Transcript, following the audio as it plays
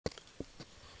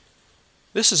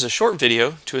This is a short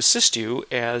video to assist you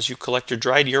as you collect your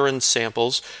dried urine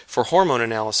samples for hormone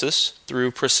analysis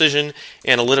through Precision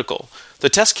Analytical. The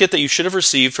test kit that you should have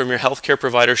received from your healthcare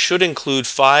provider should include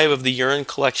 5 of the urine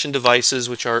collection devices,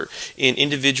 which are in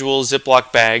individual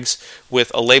Ziploc bags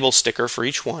with a label sticker for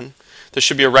each one. There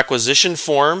should be a requisition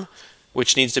form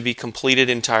which needs to be completed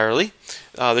entirely.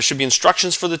 There should be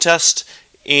instructions for the test,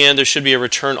 and there should be a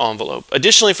return envelope.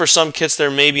 Additionally, for some kits, there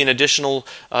may be an additional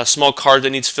small card that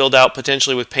needs filled out,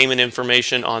 potentially with payment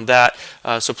information on that.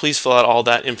 So please fill out all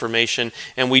that information.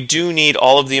 And we do need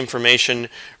all of the information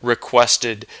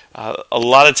requested. A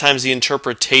lot of times the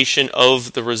interpretation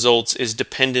of the results is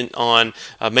dependent on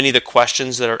many of the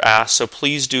questions that are asked. So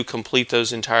please do complete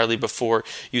those entirely before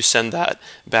you send that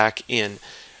back in.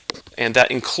 And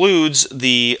that includes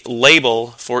the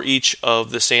label for each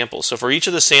of the samples. So for each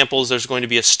of the samples, there's going to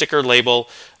be a sticker label,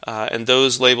 and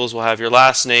those labels will have your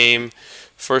last name,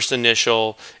 first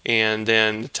initial, and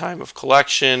then the time of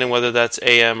collection, and whether that's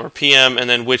AM or PM, and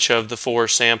then which of the 4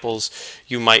 samples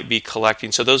you might be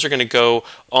collecting. So those are going to go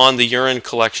on the urine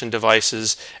collection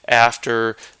devices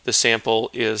after the sample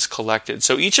is collected.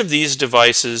 So each of these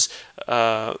devices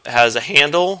has a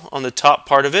handle on the top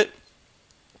part of it,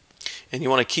 and you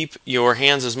want to keep your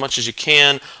hands as much as you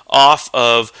can off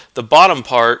of the bottom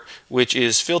part, which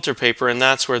is filter paper, and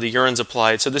that's where the urine's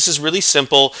applied. So this is really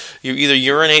simple. You either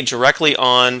urinate directly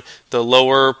on the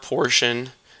lower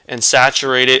portion and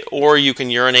saturate it, or you can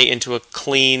urinate into a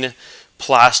clean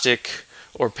plastic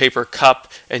or paper cup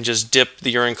and just dip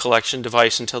the urine collection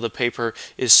device until the paper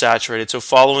is saturated. So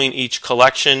following each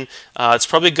collection, it's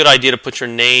probably a good idea to put your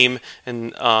name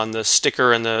on the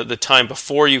sticker and the time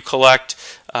before you collect.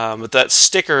 But that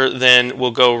sticker then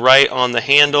will go right on the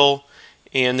handle,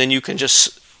 and then you can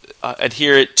just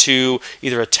adhere it to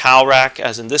either a towel rack,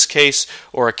 as in this case,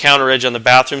 or a counter edge on the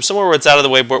bathroom, somewhere where it's out of the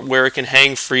way, but where it can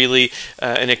hang freely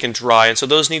and it can dry. And so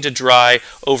those need to dry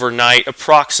overnight,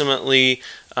 approximately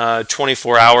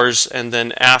 24 hours, and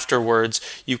then afterwards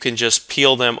you can just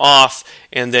peel them off,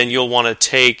 and then you'll want to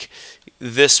take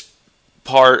this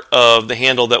part of the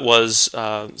handle that was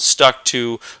stuck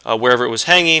to wherever it was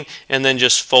hanging, and then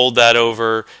just fold that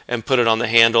over and put it on the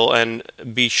handle, and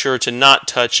be sure to not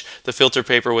touch the filter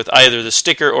paper with either the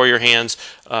sticker or your hands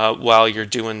while you're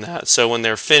doing that. So when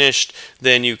they're finished,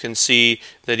 then you can see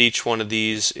that each one of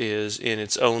these is in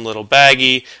its own little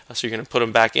baggie. So you're going to put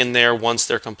them back in there once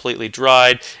they're completely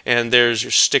dried, and there's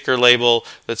your sticker label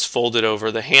that's folded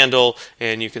over the handle,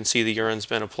 and you can see the urine's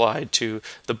been applied to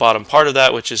the bottom part of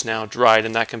that, which is now dried,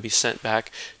 and that can be sent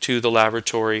back to the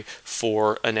laboratory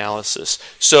for analysis.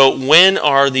 So when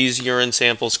are these urine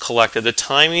samples collected? The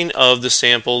timing of the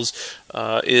samples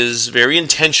is very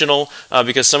intentional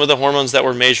because some of the hormones that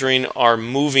we're measuring are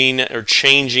moving or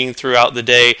changing throughout the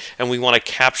day, and we want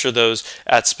to capture those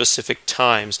at specific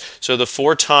times. So the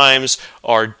 4 times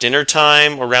are dinner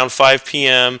time around 5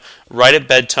 p.m., right at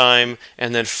bedtime,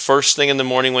 and then first thing in the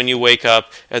morning when you wake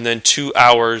up, and then 2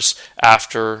 hours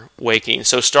after waking.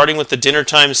 So starting with the dinner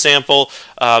time sample,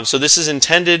 so this is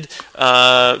intended,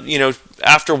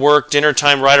 after work, dinner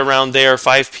time, right around there,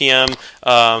 5 p.m.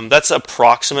 That's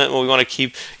approximate. We want to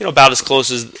keep about as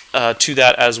close as to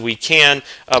that as we can,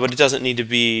 but it doesn't need to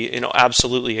be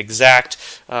absolutely exact.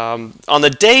 On the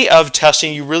day of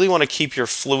testing, you really want to keep your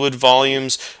fluid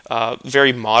volumes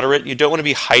very moderate. You don't want to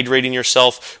be hydrating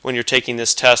yourself when you're taking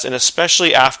this test, and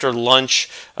especially after lunch,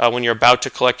 when you're about to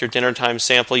collect your dinner time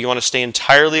sample, you want to stay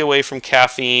entirely away from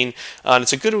caffeine. And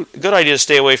it's a good idea to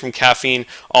stay away from caffeine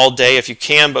all day if you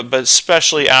can, but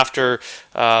especially after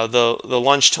the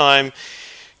lunchtime.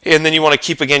 And then you want to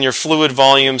keep, again, your fluid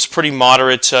volumes pretty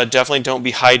moderate. Definitely don't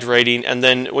be hydrating. And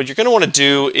then what you're going to want to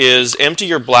do is empty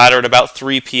your bladder at about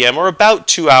 3 p.m. or about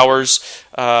 2 hours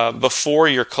before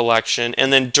your collection.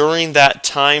 And then during that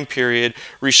time period,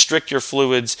 restrict your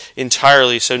fluids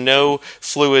entirely. So no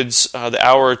fluids the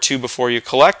hour or 2 before you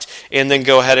collect. And then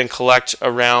go ahead and collect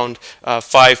around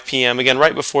 5 p.m. Again,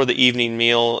 right before the evening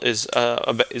meal is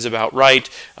about right.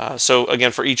 So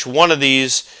again, for each one of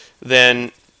these,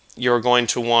 then you're going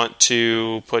to want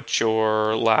to put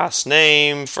your last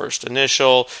name, first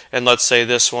initial, and let's say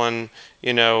this one,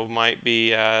 might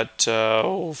be at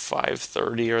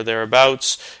 5:30 or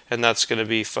thereabouts, and that's going to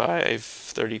be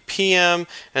 5:30 p.m.,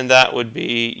 and that would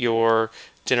be your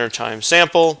dinner time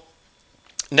sample.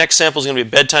 Next sample is going to be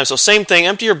bedtime. So same thing,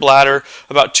 empty your bladder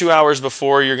about 2 hours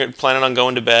before you're planning on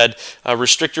going to bed.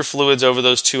 Restrict your fluids over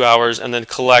those 2 hours, and then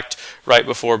collect right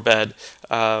before bed.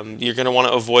 You're going to want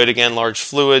to avoid, again, large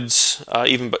fluids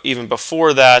even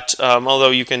before that, although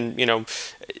you can,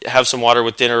 have some water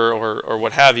with dinner or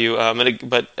what have you,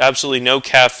 but absolutely no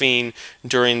caffeine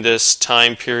during this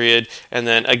time period. And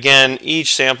then again,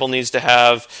 each sample needs to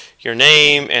have your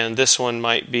name, and this one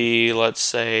might be, let's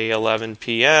say, 11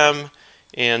 p.m.,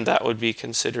 and that would be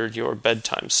considered your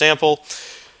bedtime sample.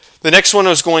 The next one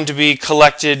is going to be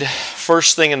collected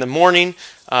first thing in the morning.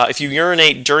 If you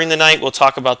urinate during the night, we'll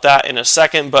talk about that in a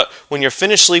second, but when you're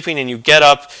finished sleeping and you get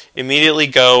up, immediately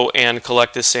go and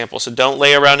collect this sample. So don't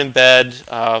lay around in bed.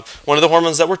 One of the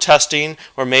hormones that we're testing,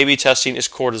 or maybe testing, is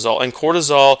cortisol, and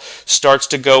cortisol starts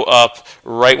to go up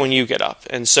right when you get up,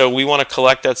 and so we want to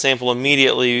collect that sample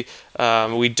immediately.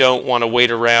 We don't want to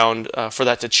wait around for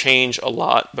that to change a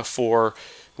lot before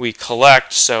we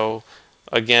collect. So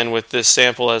again, with this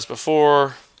sample as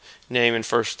before, name and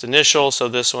first initial, so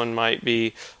this one might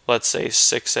be, let's say,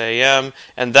 6 a.m.,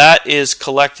 and that is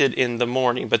collected in the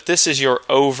morning, but this is your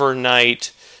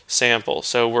overnight sample,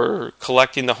 so we're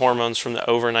collecting the hormones from the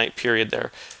overnight period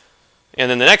there. And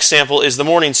then the next sample is the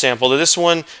morning sample. This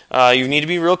one you need to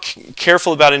be real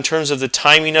careful about in terms of the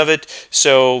timing of it.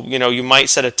 So, you might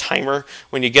set a timer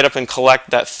when you get up and collect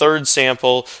that third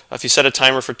sample. If you set a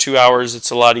timer for 2 hours,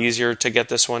 it's a lot easier to get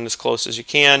this one as close as you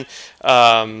can.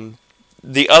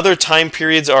 The other time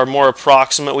periods are more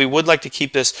approximate. We would like to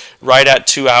keep this right at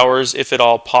 2 hours if at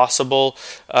all possible.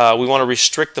 We want to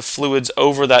restrict the fluids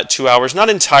over that 2 hours.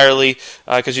 Not entirely,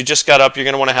 because you just got up, you're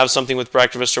going to want to have something with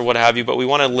breakfast or what have you, but we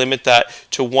want to limit that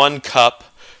to 1 cup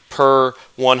per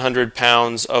 100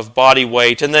 pounds of body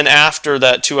weight. And then after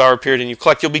that 2 hour period and you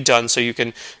collect, you'll be done, so you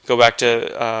can go back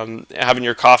to having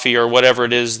your coffee or whatever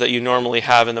it is that you normally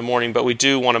have in the morning. But we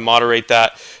do want to moderate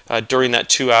that during that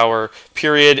 2 hour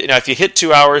period. Now, if you hit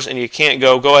 2 hours and you can't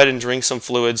go ahead and drink some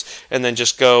fluids and then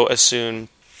just go as soon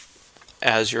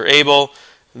as you're able.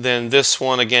 Then this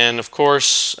one, again, of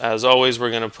course, as always, we're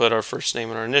going to put our first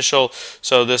name and our initial.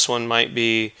 So this one might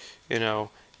be,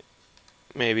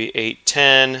 maybe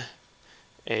 8:10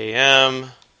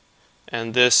 a.m.,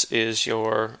 and this is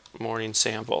your morning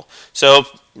sample. So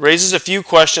raises a few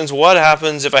questions. What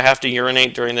happens if I have to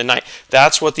urinate during the night?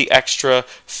 That's what the extra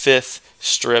fifth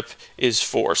strip is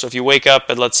for. So if you wake up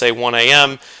at, let's say, 1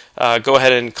 a.m., go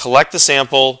ahead and collect the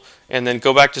sample, and then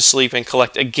go back to sleep and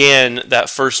collect again that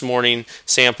first morning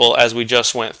sample as we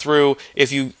just went through.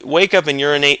 If you wake up and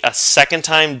urinate a second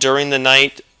time during the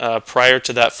night prior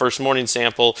to that first morning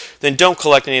sample, then don't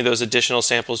collect any of those additional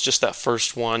samples. Just that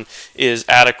first one is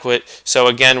adequate. So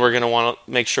again, we're going to want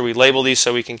to make sure we label these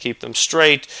so we can keep them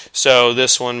straight. So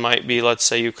this one might be, let's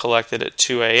say you collected at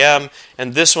 2 a.m.,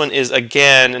 and this one is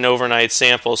again an overnight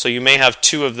sample. So you may have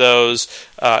 2 of those,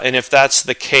 and if that's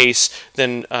the case,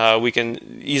 then we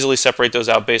can easily separate those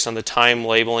out based on the time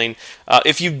labeling.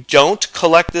 If you don't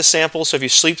collect this sample, so if you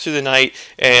sleep through the night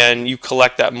and you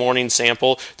collect that morning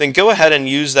sample, then go ahead and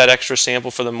use that extra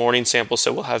sample for the morning sample,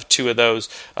 so we'll have 2 of those.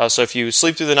 So if you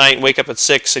sleep through the night and wake up at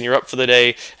 6 and you're up for the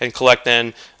day and collect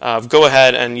then, go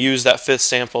ahead and use that 5th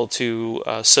sample to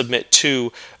submit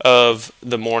 2 of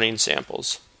the morning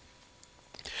samples.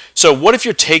 So what if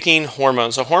you're taking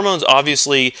hormones? So hormones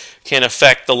obviously can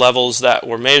affect the levels that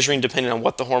we're measuring depending on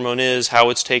what the hormone is, how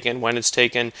it's taken, when it's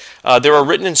taken. There are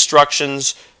written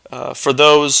instructions for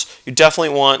those. You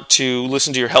definitely want to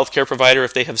listen to your healthcare provider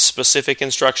if they have specific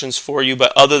instructions for you,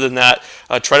 but other than that,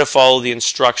 try to follow the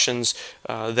instructions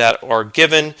that are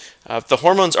given. If the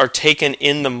hormones are taken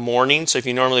in the morning, so if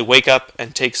you normally wake up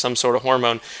and take some sort of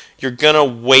hormone, you're going to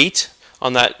wait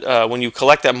on that when you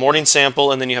collect that morning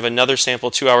sample, and then you have another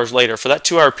sample 2 hours later. For that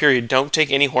 2 hour period, don't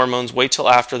take any hormones. Wait till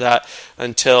after that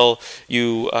until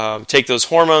you take those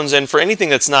hormones. And for anything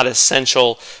that's not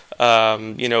essential,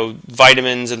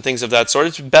 vitamins and things of that sort,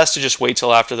 it's best to just wait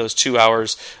till after those 2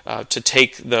 hours to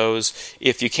take those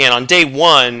if you can. On day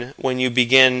 1, when you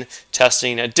begin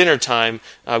testing at dinner time,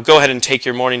 go ahead and take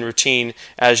your morning routine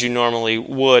as you normally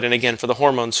would. And again, for the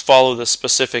hormones, follow the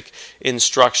specific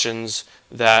instructions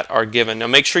that are given. Now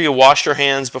make sure you wash your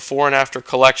hands before and after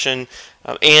collection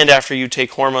and after you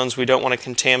take hormones. We don't want to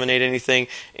contaminate anything,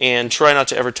 and try not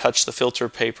to ever touch the filter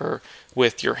paper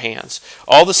with your hands.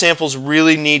 All the samples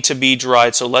really need to be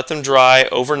dried, so let them dry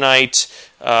overnight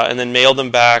and then mail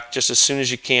them back just as soon as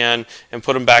you can and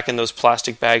put them back in those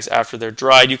plastic bags after they're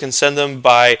dried. You can send them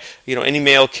by any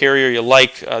mail carrier you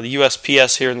like. The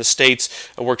USPS here in the States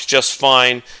works just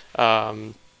fine.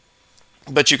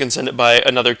 But you can send it by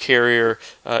another carrier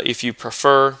if you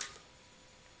prefer.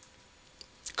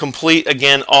 complete,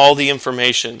 again, all the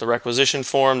information, the requisition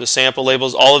form, the sample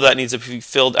labels, all of that needs to be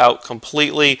filled out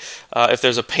completely. If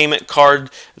there's a payment card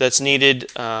that's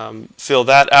needed, fill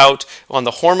that out. On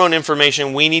the hormone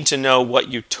information, we need to know what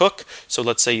you took. So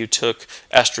let's say you took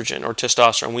estrogen or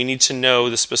testosterone. We need to know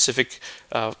the specific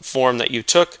form that you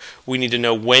took. We need to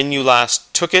know when you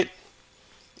last took it.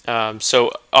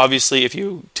 So obviously if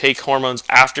you take hormones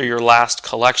after your last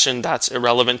collection, that's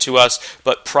irrelevant to us,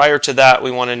 but prior to that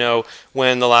we want to know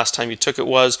when the last time you took it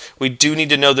was. We do need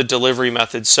to know the delivery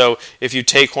method, so if you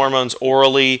take hormones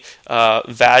orally,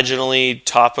 vaginally,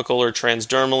 topical or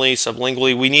transdermally,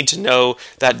 sublingually, we need to know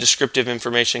that descriptive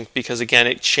information because again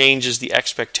it changes the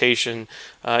expectation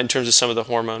in terms of some of the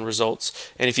hormone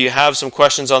results. And if you have some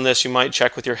questions on this, you might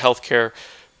check with your healthcare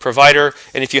provider.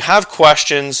 And if you have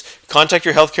questions, contact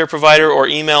your healthcare provider or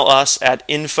email us at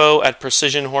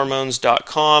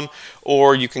info@precisionhormones.com,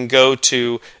 or you can go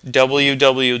to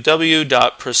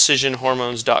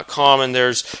www.precisionhormones.com and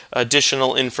there's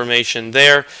additional information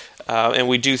there. And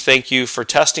we do thank you for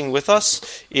testing with us.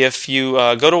 If you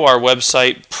go to our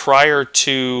website prior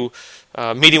to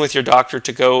meeting with your doctor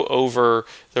to go over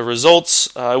the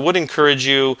results, I would encourage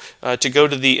you to go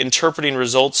to the Interpreting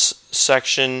Results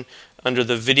section under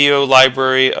the video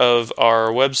library of our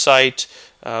website.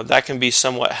 That can be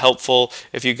somewhat helpful.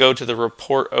 If you go to the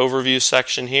report overview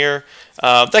section here,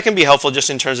 that can be helpful just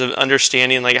in terms of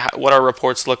understanding like what our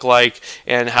reports look like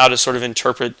and how to sort of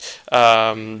interpret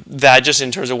that, just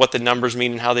in terms of what the numbers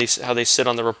mean and how they sit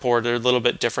on the report. They're a little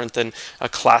bit different than a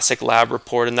classic lab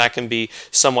report, and that can be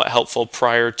somewhat helpful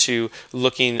prior to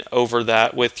looking over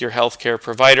that with your healthcare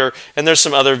provider. And there's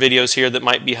some other videos here that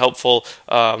might be helpful.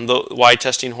 The why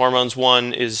testing hormones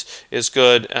one is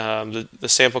good. The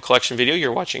sample collection video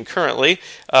you're watching currently,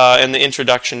 and the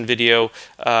introduction video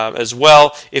as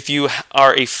well. If you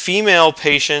are a female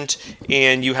patient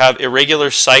and you have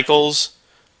irregular cycles,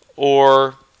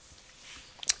 or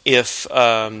if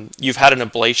you've had an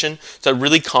ablation, that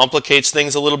really complicates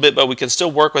things a little bit, but we can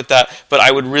still work with that. But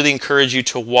I would really encourage you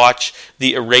to watch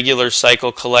the irregular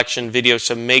cycle collection videos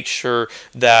to make sure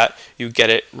that you get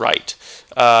it right.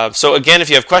 So again, if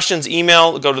you have questions,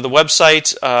 email, go to the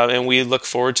website, and we look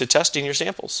forward to testing your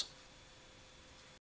samples.